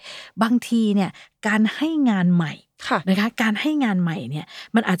ไปบางทีเนี่ยการให้งานใหม่นะคะการให้งานใหม่เนี่ย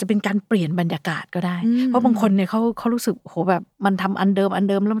มันอาจจะเป็นการเปลี่ยนบรรยากาศก็ได้เพราะบางคนเนี่ยเขารู้สึกโหแบบมันทำอันเดิม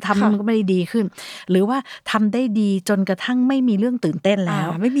แล้วทำมันก็ไม่ได้ดีขึ้นหรือว่าทำได้ดีจนกระทั่งไม่มีเรื่องตื่นเต้นแล้ว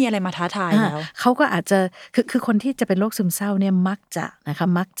ไม่มีอะไรมาท้าทายแล้วเขาก็อาจจะคือคนที่จะเป็นโรคซึมเศร้าเนี่ยมัก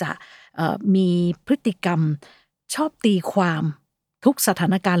จะมีพฤติกรรมชอบตีความทุกสถา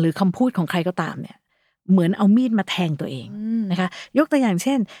นการณ์หรือคำพูดของใครก็ตามเนี่ยเหมือนเอามีดมาแทงตัวเองนะคะยกตัวอย่างเ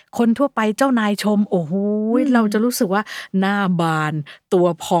ช่นคนทั่วไปเจ้านายชมโอ้โหเราจะรู้สึกว่าหน้าบานตัว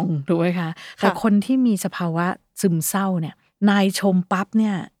พองถูกไหมคะแต่คนที่มีสภาวะซึมเศร้าเนี่ยนายชมปั๊บเ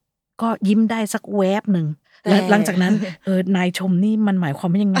นี่ยก็ยิ้มได้สักแวบหนึ่งแล้วหลังจากนั้นนายชมนี่มันหมายความ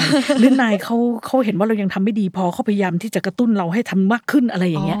ว่ายังไง หรือนายเขาเห็นว่าเรายังทำไม่ดีพอเขาพยายามที่จะกระตุ้นเราให้ทำมากขึ้นอะไร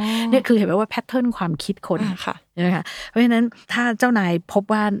อย่างเงี้ยเนี่ยคือเห็นไหมว่าแพทเทิร์นความคิดคนนะคะเพราะฉะนั้นถ้าเจ้านายพบ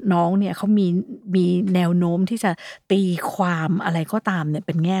ว่าน้องเนี่ยเขามีแนวโน้มที่จะตีความอะไรก็ตามเนี่ยเ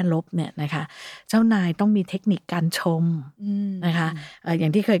ป็นแง่ลบเนี่ยนะคะเจ้านายต้องมีเทคนิคการชมนะคะอย่า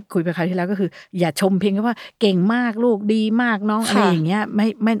งที่เคยคุยไปคราวที่แล้วก็คืออย่าชมเพียงแค่ว่าเก่งมากลูกดีมากน้องอะไรอย่างเงี้ย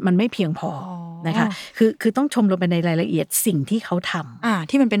มันไม่เพียงพอนะคะคือต้องชมลงไปในรายละเอียดสิ่งที่เขาทำ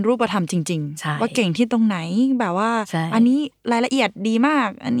ที่มันเป็นรูปธรรมจริงๆว่าเก่งที่ตรงไหนแบบว่าอันนี้รายละเอียดดีมาก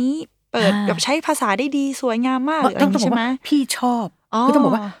อันนี้เปิดแบบใช้ภาษาได้ดีสวยงามมากต้องบอกว่าพี่ชอบคือต้องบ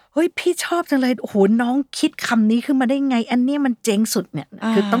อกว่าเฮ้ยพี่ชอบจังเลยโอ้โหน้องคิดคำนี้ขึ้นมาได้ไงอันนี้มันเจ๋งสุดเนี่ย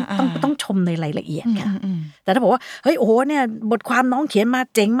คือต้องชมในรายละเอียดค่ะแต่ถ้าบอกว่าเฮ้ยโอ้โหเนี่ยบทความน้องเขียนมา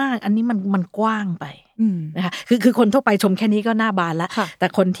เจ๋งมากอันนี้มันกว้างไปนะคะคือคนทั่วไปชมแค่นี้ก็หน้าบานแล้วแต่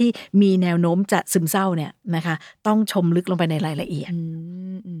คนที่มีแนวโน้มจะซึมเศร้าเนี่ยนะคะต้องชมลึกลงไปในรายละเอียด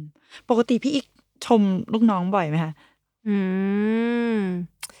ปกติพี่อีกชมลูกน้องบ่อยไหมคะ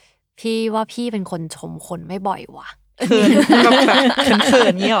พี่ว่าพี่เป็นคนชมคนไม่บ่อยว่ะแบบเขิ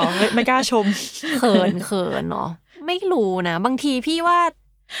นๆนี้หรอไม่กล้าชมเขินเนาะไม่รู้นะบางทีพี่ว่า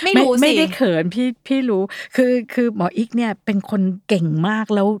ไม่รู้สิไม่ได้เขินพี่รู้คือหมออีกเนี่ยเป็นคนเก่งมาก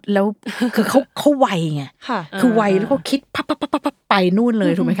แล้วคือเขาไวไงคือไวแล้วก็คิดปั๊บไปนู่นเล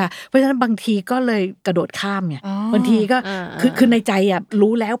ยถูกไหมคะเพราะฉะนั้นบางทีก็เลยกระโดดข้ามไงบางทีก็คือในใจอ่ะ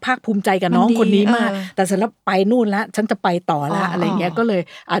รู้แล้วภาคภูมิใจกับน้องคนนี้มากแต่เสร็จแล้วไปนู่นละฉันจะไปต่อละอะไรเงี้ยก็เลย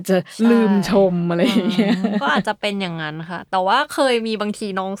อาจจะลืมชมอะไรอย่างเงี้ยก็อาจจะเป็นอย่างนั้นค่ะแต่ว่าเคยมีบางที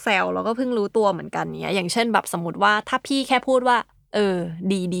น้องแซวแล้วก็เพิ่งรู้ตัวเหมือนกันเนี้ยอย่างเช่นแบบสมมติว่าถ้าพี่แค่พูดว่า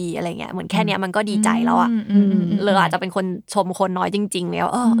ดีอะไรเงี้ยเหมือนแค่เนี้ยมันก็ดีใจแล้วอ่ะเลยอาจจะเป็นคนชมคนน้อยจริงๆแล้ว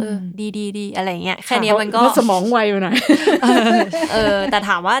ดีอะไรเงี้ยแค่เนี้ยมันก็สมองไวไปหน่อยแต่ถ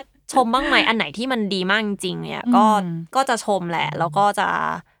ามว่าชมบ้างไหมอันไหนที่มันดีมากจริงๆเนี่ยก็จะชมแหละแล้วก็จะ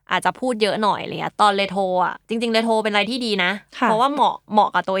อาจจะพูดเยอะหน่อยอะไรเงี้ยตอนเรโทรอ่ะจริงๆเรโทรเป็นอะไรที่ดีนะเพราะว่าเหมาะ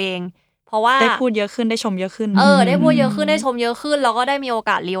กับตัวเองเพราะว่าได้พูดเยอะขึ้นได้ชมเยอะขึ้นได้พูดเยอะขึ้นได้ชมเยอะขึ้นแล้วก็ได้มีโอ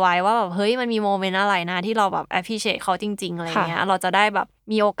กาสรีไวด์ว่าแบบเฮ้ยมันมีโมเมนต์อะไรนะที่เราแบบ appreciate เขาจริงๆอะไรเงี้ยเราจะได้แบบ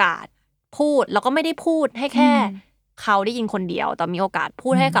มีโอกาสพูดแล้วก็ไม่ได้พูดให้แค่เขาได้ยินคนเดียวแต่มีโอกาสพู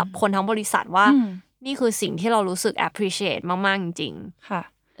ดให้กับคนทั้งบริษัทว่านี่คือสิ่งที่เรารู้สึก appreciate มากๆจริงๆค่ะ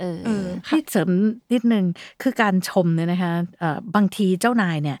ที่เสริมนิดนึงคือการชมเนี่ยนะคะบางทีเจ้าน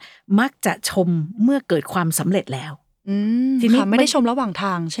ายเนี่ยมักจะชมเมื่อเกิดความสำเร็จแล้วทีนี้ไม่ได้ชมระหว่างท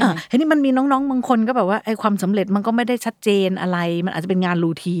างใช่ไหมทีนี้มันมีน้องๆบางคนก็แบบว่าไอ้ความสำเร็จมันก็ไม่ได้ชัดเจนอะไรมันอาจจะเป็นงาน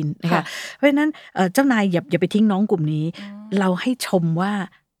รูทีนนะคะเพราะฉะนั้นเจ้านายอย่าไปทิ้งน้องกลุ่มนี้เราให้ชมว่า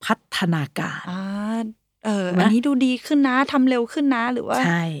พัฒนาการอันนี้ดูดีขึ้นนะทำเร็วขึ้นนะหรือว่าใ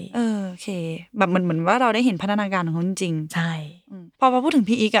ช่โอเคแบบเหมือนว่าเราได้เห็นพัฒนาการของเขาจริงใช่พอพูดถึง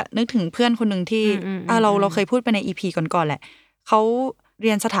พี่อีกอะนึกถึงเพื่อนคนหนึ่งที่เราเคยพูดไปใน EP ก่อนๆแหละเขาเ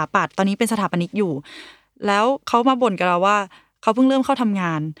รียนสถาปัตย์ตอนนี้เป็นสถาปนิกอยู่แล้วเขามาบ่นกับเราว่าเขาเพิ่งเริ่มเข้าทำง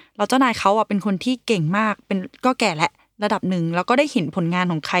านแล้วเจ้านายเขาอ่ะเป็นคนที่เก่งมากเป็นก็แก่และระดับหนึ่งแล้วก็ได้เห็นผลงาน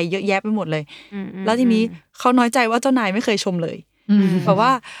ของใครเยอะแยะไปหมดเลยแล้วทีนี้เขาน้อยใจว่าเจ้านายไม่เคยชมเลยแบบว่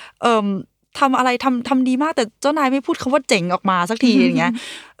าทำอะไรทำดีมากแต่เจ้านายไม่พูดคำว่าเจ๋งออกมาสักทีอย่างเงี้ย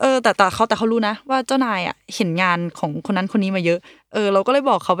แต่เขารู้นะว่าเจ้านายอ่ะเห็นงานของคนนั้นคนนี้มาเยอะเราก็เลย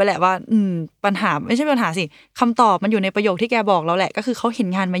บอกเขาไปแหละว่าปัญหาไม่ใช่ปัญหาสิคำตอบมันอยู่ในประโยคที่แกบอกเราแหละก็คือเขาเห็น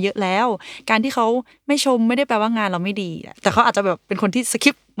งานมาเยอะแล้วการที่เขาไม่ชมไม่ได้แปลว่างานเราไม่ดีแต่เขาอาจจะแบบเป็นคนที่ส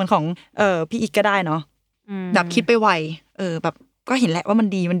คิปเหมือนของพี่อีกก็ได้เนาะแบบคิดไปไวแบบก็เห็นแหละว่ามัน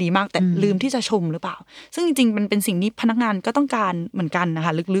ดีมากแต่ลืมที่จะชมหรือเปล่าซึ่งจริงๆมันเป็นสิ่งที่พนักงานก็ต้องการเหมือนกันนะค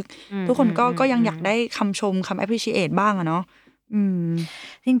ะลึกๆทุกคนก็ยังอยากได้คำชมคำ appreciate บ้างอะเนาะ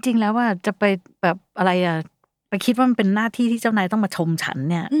จริงๆแล้วว่าจะไปแบบอะไรอะไปคิดว่ามันเป็นหน้าที่ที่เจ้านายต้องมาชมฉัน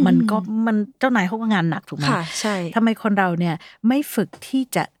เนี่ยมันเจ้านายเขาก็งานหนักถูกไหมค่ะใช่ทำไมคนเราเนี่ยไม่ฝึกที่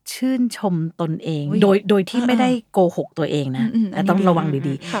จะชื่นชมตนเองโดยที่ไม่ได้โกหกตัวเองนะต้องระวัง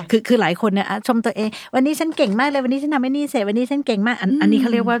ดีๆคือหลายคนเนี่ยชมตัวเองวันนี้ฉันเก่งมากเลยวันนี้ฉันทำไอ้นี่เสร็จวันนี้ฉันเก่งมากอันนี้เข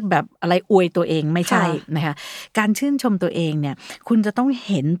าเรียกว่าแบบอะไรอวยตัวเองไม่ใช่นะคะการชื่นชมตัวเองเนี่ยคุณจะต้องเ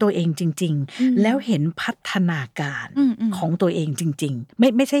ห็นตัวเองจริงๆแล้วเห็นพัฒนาการของตัวเองจริง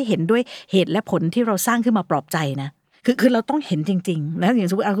ๆไม่ใช่เห็นด้วยเหตุและผลที่เราสร้างขึ้นมาปลอบใจนะคือเราต้องเห็นจริงๆนะอย่าง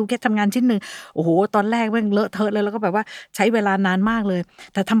สมมติคุณแค่ทำงานชิ้นนึงโอ้โหตอนแรกแม่งเลอะเทอะเลยแล้วก็แบบว่าใช้เวลานานมากเลย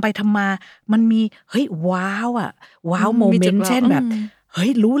แต่ทำไปทำมามันมีเฮ้ยว้าวโมเมนต์เช่นแบบเฮ้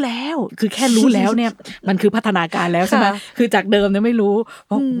ยรู้แล้วคือแค่รู้แล้วเนี่ยมันคือพัฒนาการแล้วใช่ไหมคือจากเดิมเนี่ยไม่รู้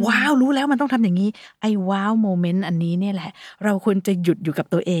ว้าวรู้แล้วมันต้องทำอย่างนี้ไอ้ว้าวโมเมนต์อันนี้เนี่ยแหละเราควรจะหยุดอยู่กับ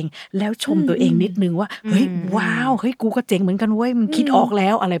ตัวเองแล้วชมตัวเองนิดนึงว่าเฮ้ยว้าวเฮ้ยกูก็เจ๋งเหมือนกันเว้ยมันคิดออกแล้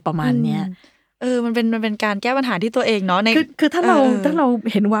วอะไรประมาณเนี้ยมันเป็นการแก้ปัญหาที่ตัวเองเนาะในคือถ้าเรา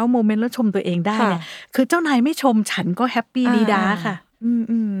เห็นว้าวโมเมนต์แล้วชมตัวเองได้เนี่ยคือเจ้านายไม่ชมฉันก็แฮปปี้ดีด้าค่ะ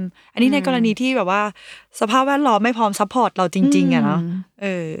อันนี้ในกรณีที่แบบว่าสภาพแวดล้อมไม่พร้อมซัพพอร์ตเราจริงๆอะเนาะ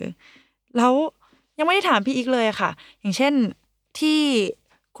แล้วยังไม่ได้ถามพี่อีกเลยค่ะอย่างเช่นที่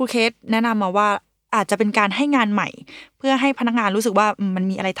ครูเคสแนะนำมาว่าอาจจะเป็นการให้งานใหม่เพื่อให้พนักงานรู้สึกว่ามัน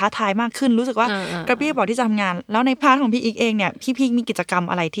มีอะไรท้าทายมากขึ้นรู้สึกว่ากระปรี้กระเป๋าที่จะทำงานแล้วในพาร์ทของพี่อีกเองเนี่ยพี่มีกิจกรรม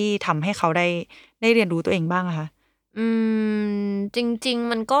อะไรที่ทำให้เขาได้เรียนรู้ตัวเองบ้างอะคะจริง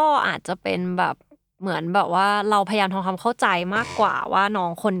ๆมันก็อาจจะเป็นแบบเหมือนแบบว่าเราพยายามทำความเข้าใจมากกว่าว่าน้อ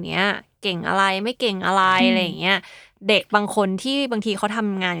งคนเนี้ยเก่งอะไรไม่เก่งอะไรอะไรอย่างเงี้ยเด็กบางคนที่บางทีเขาท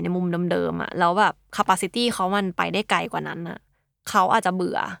ำงานอยู่ในมุมเดิมๆอ่ะแล้วแบบ capacity เขามันไปได้ไกลกว่านั้นอ่ะเขาอาจจะเ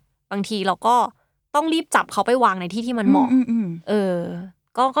บื่อบางทีเราก็ต้องรีบจับเขาไปวางในที่ที่มันเหมาะ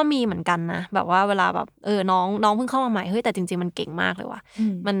ก็มีเหมือนกันนะแบบว่าเวลาแบบน้องเพิ่งเข้ามาใหม่เฮ้ยแต่จริงๆมันเก่งมากเลยว่ะ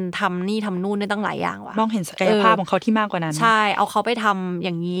มันทำนี่ทำนู่นได้ตั้งหลายอย่างว่ะมองเห็นศักยภาพของเขาที่มากกว่านั้นใช่เอาเขาไปทำอ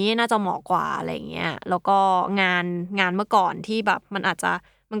ย่างนี้น่าจะเหมาะกว่าอะไรเงี้ยแล้วก็งานเมื่อก่อนที่แบบ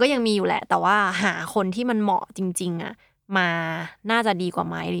มันก็ยังมีอยู่แหละแต่ว่าหาคนที่มันเหมาะจริงๆอ่ะมาน่าจะดีกว่า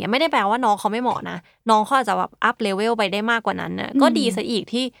ไหมอะไรเงี้ยไม่ได้แปลว่าน้องเขาไม่เหมาะนะน้องเขาอาจจะแบบอัพเลเวลไปได้มากกว่านั้นนะก็ดีซะอีก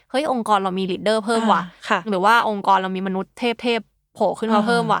ที่เฮ้ยองค์กรเรามีลีดเดอร์เพิ่มว่ะหรือว่าองค์กรเรามีมนุษย์เทพโผล่ขึ้นมาเ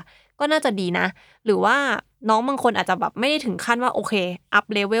พิ่มว่ะก็น่าจะดีนะหรือว่าน้องบางคนอาจจะแบบไม่ได้ถึงขั้นว่าโอเคอัพ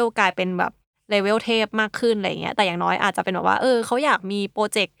เลเวลกลายเป็นแบบเลเวลเทพมากขึ้นอะไรเงี้ยแต่อย่างน้อยอาจจะเป็นแบบว่าเขาอยากมีโปร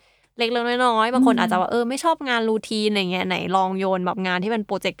เจกต์เล็กๆน้อยๆบางคนอาจจะว่าไม่ชอบงานรูทีนอะไรเงี้ยไหนลองโยนแบบงานที่เป็นโ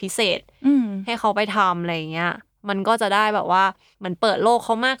ปรเจกต์พิเศษให้เขาไปทำอะไรเงี้ยมันก็จะได้แบบว่าเหมือนเปิดโลกเข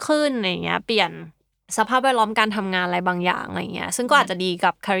ามากขึ้นอะไรเงี้ยเปลี่ยน สภาพแวดล้อมการทำงานอะไรบางอย่างอะไรเงี้ยซึ่งก็อาจจะดี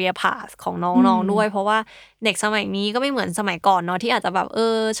กับ career path ของน้องๆด้วยเพราะว่าเด็กสมัยนี้ก็ไม่เหมือนสมัยก่อนเนาะที่อาจจะแบบ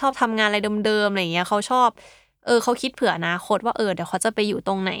ชอบทำงานอะไรเดิมๆอะไรเงี้ยเขาชอบเขาคิดเผื่ออนาคตว่าเดี๋ยวเขาจะไปอยู่ต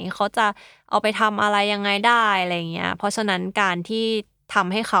รงไหนเขาจะเอาไปทำอะไรยังไงได้อะไรเงี้ยเพราะฉะนั้นการที่ท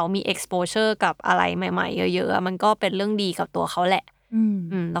ำให้เขามี exposure กับอะไรใหม่ๆเยอะๆมันก็เป็นเรื่องดีกับตัวเขาแหละ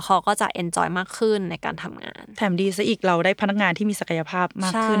แล้วเขาก็จะ enjoy มากขึ้นในการทำงานแถมดีซะอีกเราได้พนักงานที่มีศักยภาพม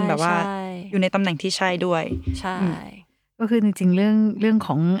ากขึ้นแบบว่าอยู่ในตำแหน่งที่ใช่ด้วยใช่ก็คือจริงๆเรื่องข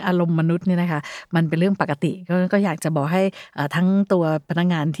องอารมณ์มนุษย์เนี่ยนะคะมันเป็นเรื่องปกติก็อยากจะบอกให้ทั้งตัวพนัก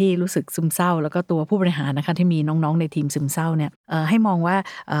งานที่รู้สึกซึมเศร้าแล้วก็ตัวผู้บริหารนะคะที่มีน้องๆในทีมซึมเศร้าเนี่ยให้มองว่า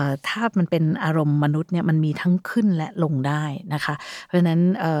ถ้ามันเป็นอารมณ์มนุษย์เนี่ยมันมีทั้งขึ้นและลงได้นะคะเพราะฉะนั้น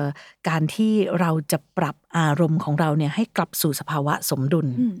การที่เราจะปรับอารมณ์ของเราเนี่ยให้กลับสู่สภาวะสมดุล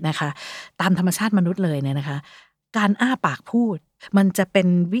นะคะตามธรรมชาติมนุษย์เลยเนี่ยนะคะการอ้าปากพูดมันจะเป็น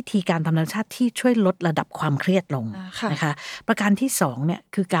วิธีการธรรมชาติที่ช่วยลดระดับความเครียดลงนะคะประการที่2เนี่ย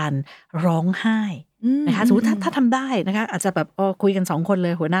คือการร้องไห้นะคะสมมติถ้าทำได้นะคะอาจจะแบบคุยกัน2คนเล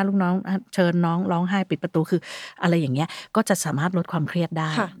ยหัวหน้าลูกน้องเชิญน้องร้องไห้ปิดประตูคืออะไรอย่างเงี้ยก็จะสามารถลดความเครียดได้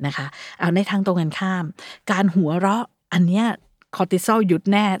นะคะเอาในทางตรงกันข้ามการหัวเราะอันเนี้ยคอร์ติซอลหยุด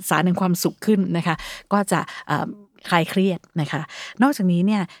แน่สารแห่งความสุขขึ้นนะคะก็จะคลายเครียดนะคะนอกจากนี้เ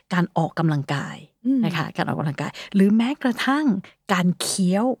นี่ยการออกกำลังกายนะคะการออกกำลังกายหรือแม้กระทั่งการเ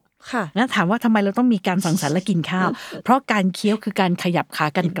คี้ยวงั้นถามว่าทำไมเราต้องมีการสังสรรค์และกินข้าวเพราะการเคี้ยวคือการขยับขา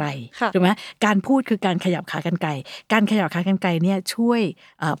กรรไกรถูกไหมการพูดคือการขยับขากรรไกรการขยับขากรรไกรเนี่ยช่วย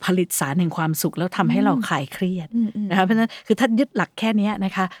ผลิตสารแห่งความสุขแล้วทำให้เราคลายเครียดนะคะเพราะฉะนั้นคือถ้ายึดหลักแค่นี้น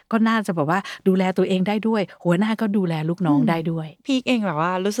ะคะก็น่าจะแบบว่าดูแลตัวเองได้ด้วยหัวหน้าก็ดูแลลูกน้องได้ด้วยพี่เองแบบว่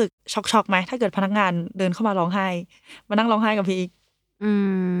ารู้สึกช็อกไหมถ้าเกิดพนักงานเดินเข้ามาร้องไห้มานั่งร้องไห้กับพี่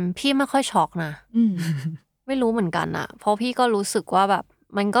พี่ไม่ค่อยช็อกนะไม่รู้เหมือนกันอะเพราะพี่ก็รู้สึกว่าแบบ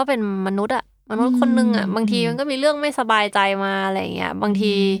มันก็เป็นมนุษย์มนุษย์คนนึงบางทีมันก็มีเรื่องไม่สบายใจมาอะไรเงี้ยบาง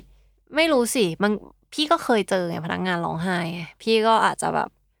ทีไม่รู้สิพี่ก็เคยเจอไงพนักงานร้องไห้พี่ก็อาจจะแบบ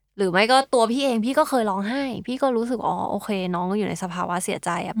หรือไม่ก็ตัวพี่เองพี่ก็เคยร้องไห้พี่ก็รู้สึกโอเคน้องก็อยู่ในสภาวะเสียใจ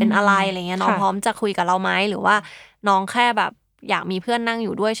เป็นอะไรอะไรเงี้ยน้องพร้อมจะคุยกับเราไหมหรือว่าน้องแค่แบบอยากมีเพื่อนนั่งอ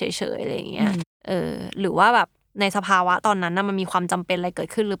ยู่ด้วยเฉยๆอะไรเงี้ยหรือว่าแบบในสภาวะตอนนั้นมันมีความจำเป็นอะไรเกิด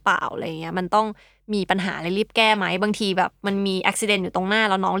ขึ้นหรือเปล่าอะไรเงี้ยมันต้องมีปัญหาอะไรรีบแก้ไหมบางทีแบบมันมีอุบิเหตุอยู่ตรงหน้า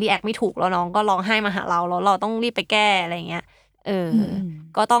แล้วน้องรีแอคไม่ถูกแล้วน้องก็ร้องไห้มาหาเราแล้วเราต้องรีบไปแก้อะไรเงี้ย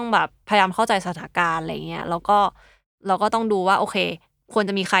ก็ต้องแบบพยายามเข้าใจสถานการณ์อะไรเงี้ยแล้วก็เราก็ต้องดูว่าโอเคควร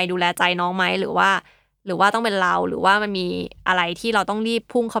จะมีใครดูแลใจน้องไหมหรือว่าต้องเป็นเราหรือว่ามันมีอะไรที่เราต้องรีบ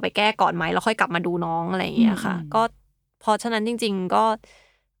พุ่งเข้าไปแก้ก่อนไหมแล้วค่อยกลับมาดูน้องอะไรเงี้ยค่ะก็เพราะฉะนั้นจริงๆก็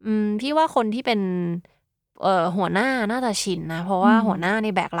พี่ว่าคนที่เป็นหัวหน้าน่าจะชินนะเพราะว่าหัวหน้าใน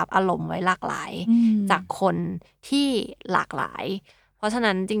แบกรับอารมณ์ไว้หลากหลายจากคนที่หลากหลายเพราะฉะ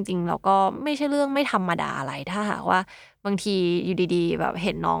นั้นจริงๆเราก็ไม่ใช่เรื่องไม่ธรรมดาอะไรถ้าหากว่าบางทีอยู่ดีๆแบบเ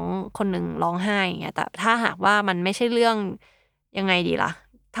ห็นน้องคนนึงร้องไห้อย่างเงี้ยแต่ถ้าหากว่ามันไม่ใช่เรื่องยังไงดีล่ะ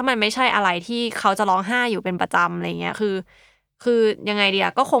ถ้ามันไม่ใช่อะไรที่เขาจะร้องไห้อยู่เป็นประจำอะไรเงี้ยคือยังไงดีอ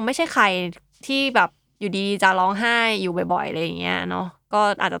ะก็คงไม่ใช่ใครที่แบบอยู่ดีๆจะร้องไห้อยู่บ่อยๆอะไรอย่างเงี้ยเนาะก็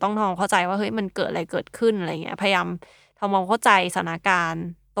อาจจะต้องทำความเข้าใจว่าเฮ้ยมันเกิดอะไรเกิดขึ้นอะไรเงี้ยพยายามทำความเข้าใจสถานการณ์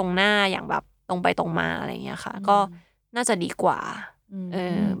ตรงหน้าอย่างแบบตรงไปตรงมาอะไรเงี้ยค่ะก็น่าจะดีกว่า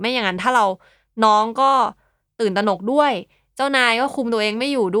ไม่อย่างนั้นถ้าเราน้องก็ตื่นตระหนกด้วยเจ้านายก็คุมตัวเองไม่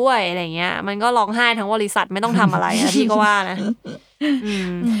อยู่ด้วยอะไรเงี้ยมันก็ร้องไห้ทั้งบริษัทไม่ต้องทำอะไรนะพี่ก็ว่านะ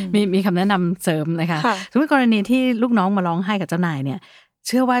มีคำแนะนำเสริมนะคะสมมติกรณีที่ลูกน้องมาร้องไห้กับเจ้านายเนี่ยเ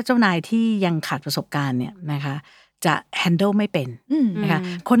ชื่อว่าเจ้านายที่ยังขาดประสบการณ์เนี่ยนะคะจะ handle ไม่เป็นนะคะ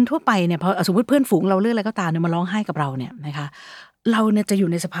คนทั่วไปเนี่ยพอสมมติเพื่อนฝูงเราเรื่องอะไรก็ตามเนี่ยมาร้องไห้กับเราเนี่ยนะคะเราเนี่ยจะอยู่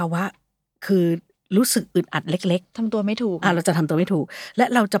ในสภาวะคือรู้สึกอึดอัดเล็กๆทำตัวไม่ถูกเราจะทำตัวไม่ถูกและ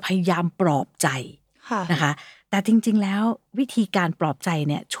เราจะพยายามปลอบใจนะคะแต่จริงๆแล้ววิธีการปลอบใจ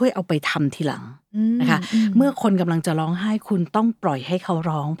เนี่ยช่วยเอาไปทำทีหลังนะคะเมื่อคนกำลังจะร้องไห้คุณต้องปล่อยให้เขา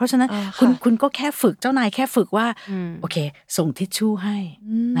ร้องเพราะฉะนั้นคุณก็แค่ฝึกเจ้านายแค่ฝึกว่าโอเคส่งทิชชู่ให้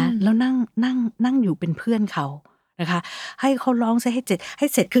นะแล้วนั่งอยู่เป็นเพื่อนเขานะคะให้เขาร้องให้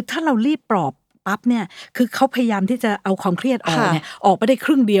เสร็จคือถ้าเรารีบปลอบปั๊บเนี่ยคือเขาพยายามที่จะเอาความเครียดออกเนี่ยออกไปได้ค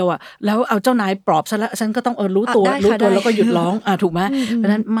รึ่งเดียวอ่ะแล้วเอาเจ้านายปลอบซะแล้วฉันก็ต้องรู้ตัวแล้วก็หยุดร้องถูกไหมเพราะ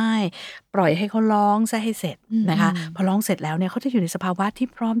ฉะนั้นไม่ปล่อยให้เขาร้องซะให้เสร็จนะคะพอร้องเสร็จแล้วเนี่ยเขาจะอยู่ในสภาวะที่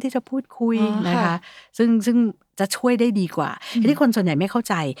พร้อมที่จะพูดคุยนะคะซึ่งจะช่วยได้ดีกว่าที่คนส่วนใหญ่ไม่เข้า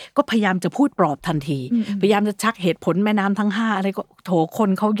ใจก็พยายามจะพูดปลอบทันทีพยายามจะชักเหตุผลแม่น้ำทั้ง5อะไรก็โถคน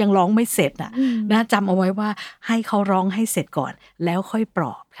เขายังร้องไม่เสร็จนะจำเอาไว้ว่าให้เขาร้องให้เสร็จก่อนแล้วค่อยปล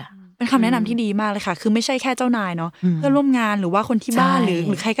อบค่ะเป็นคำแนะนำที่ดีมากเลยค่ะคือไม่ใช่แค่เจ้านายเนาะเพื่อนร่วมงานหรือว่าคนที่บ้านหรื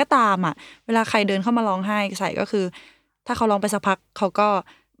อใครก็ตามเวลาใครเดินเข้ามาร้องไห้ใส่ก็คือถ้าเขาร้องไปสักพักเขาก็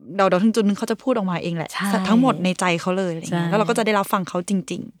เดาถึงจุดนึงเขาจะพูดออกมาเองแหละทั้งหมดในใจเขาเลยอะไรเงี้ยแล้วเราก็จะได้รับฟังเขาจ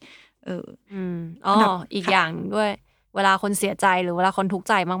ริงๆอีกอย่างด้วยเวลาคนเสียใจหรือเวลาคนทุกข์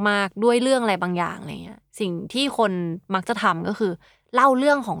ใจมากๆด้วยเรื่องอะไรบางอย่างอะไรเงี้ยสิ่งที่คนมักจะทำก็คือเล่าเ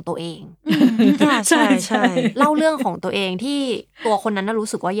รื่องของตัวเองใช่ใช่เล่าเรื่องของตัวเองที่ตัวคนนั้นน่ะรู้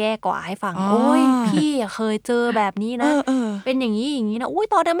สึกว่าแย่กว่าให้ฟังโอ้ยพี่เคยเจอแบบนี้นะเป็นอย่างนี้อย่างนี้นะอุ้ย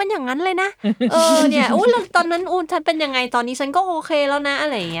ตอนนั้นมันอย่างนั้นเลยนะเนี่ยอุ้ยแล้วตอนนั้นฉันเป็นยังไงตอนนี้ฉันก็โอเคแล้วนะอะ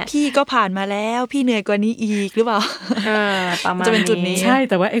ไรเงี้ยพี่ก็ผ่านมาแล้วพี่เหนื่อยกว่านี้อีกหรือเปล่าประมาณจะเป็นจุดนี้ใช่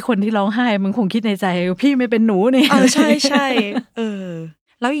แต่ว่าไอ้คนที่ร้องไห้มันคงคิดในใจพี่ไม่เป็นหนูนี่ใช่ใช่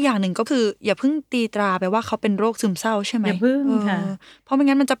แล้วอีกอย่างหนึ่งก็คืออย่าเพิ่งตีตราไปว่าเขาเป็นโรคซึมเศร้าใช่ไหมอย่าเพิ่งค่ะเพราะไม่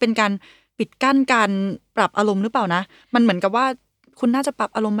งั้นมันจะเป็นการปิดกั้นการปรับอารมณ์หรือเปล่านะมันเหมือนกับว่าคุณน่าจะปรับ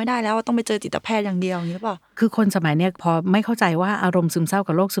อารมณ์ไม่ได้แล้วต้องไปเจอจิตแพทย์อย่างเดียวอย่างนี้หรือเปล่าคือคนสมัยเนี้ยพอไม่เข้าใจว่าอารมณ์ซึมเศร้า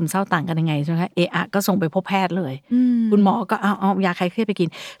กับโรคซึมเศร้าต่างกันยังไงใช่ไหมคะก็ส่งไปพบแพทย์เลยคุณหมอก็เอายาคลายเครียดไปกิน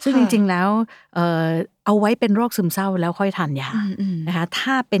ซึ่งจริงๆแล้วเอาไว้เป็นโรคซึมเศร้าแล้วค่อยทานยานะคะ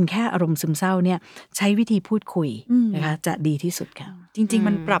ถ้าเป็นแค่อารมณ์ซึมเศร้าเนี่ยใช้วิธีพูดคุยนะคะจะดีที่สุดค่ะจริงๆ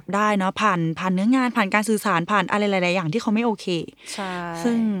มันปรับได้เนาะผ่านเนื้องานผ่านการสื่อสารผ่านอะไรหลายๆอย่างที่เขาไม่โอเคใช่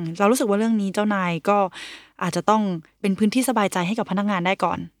ซึ่งเรารู้สึกว่าเรื่องนี้เจ้านายก็อาจจะต้องเป็นพื้นที่สบายใจให้กับพนักงานได้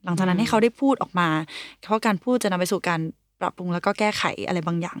ก่อนหลังจากนั้นให้เขาได้พูดออกมาเพราะการพูดจะนำไปสู่การปรับปรุงแล้วก็แก้ไขอะไรบ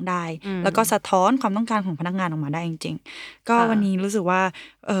างอย่างได้แล้วก็สะท้อนความต้องการของพนักงานออกมาได้จริงๆก็วันนี้รู้สึกว่า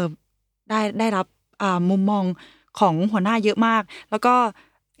ได้รับมุมมองของหัวหน้าเยอะมากแล้วก็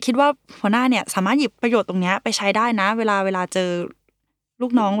คิดว่าหัวหน้าเนี่ยสามารถหยิบประโยชน์ตรงนี้ไปใช้ได้นะเวลาเจอลู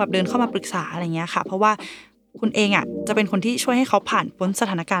กน้องแบบเดินเข้ามาปรึกษาอะไรเงี้ยค่ะเพราะว่าคุณเองอ่ะจะเป็นคนที่ช่วยให้เขาผ่านพ้นส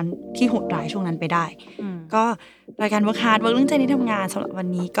ถานการณ์ที่โหดร้ายช่วงนั้นไปได้ก็รายการ Work Hard เรื่องใจในที่ทำงานสำหรับวัน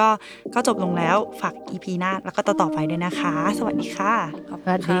นี้ก็จบลงแล้วฝาก EP หน้าแล้วก็ต่อไปด้วยนะคะสวัสดีค่ะส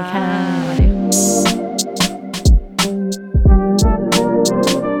วัสดีค่ะ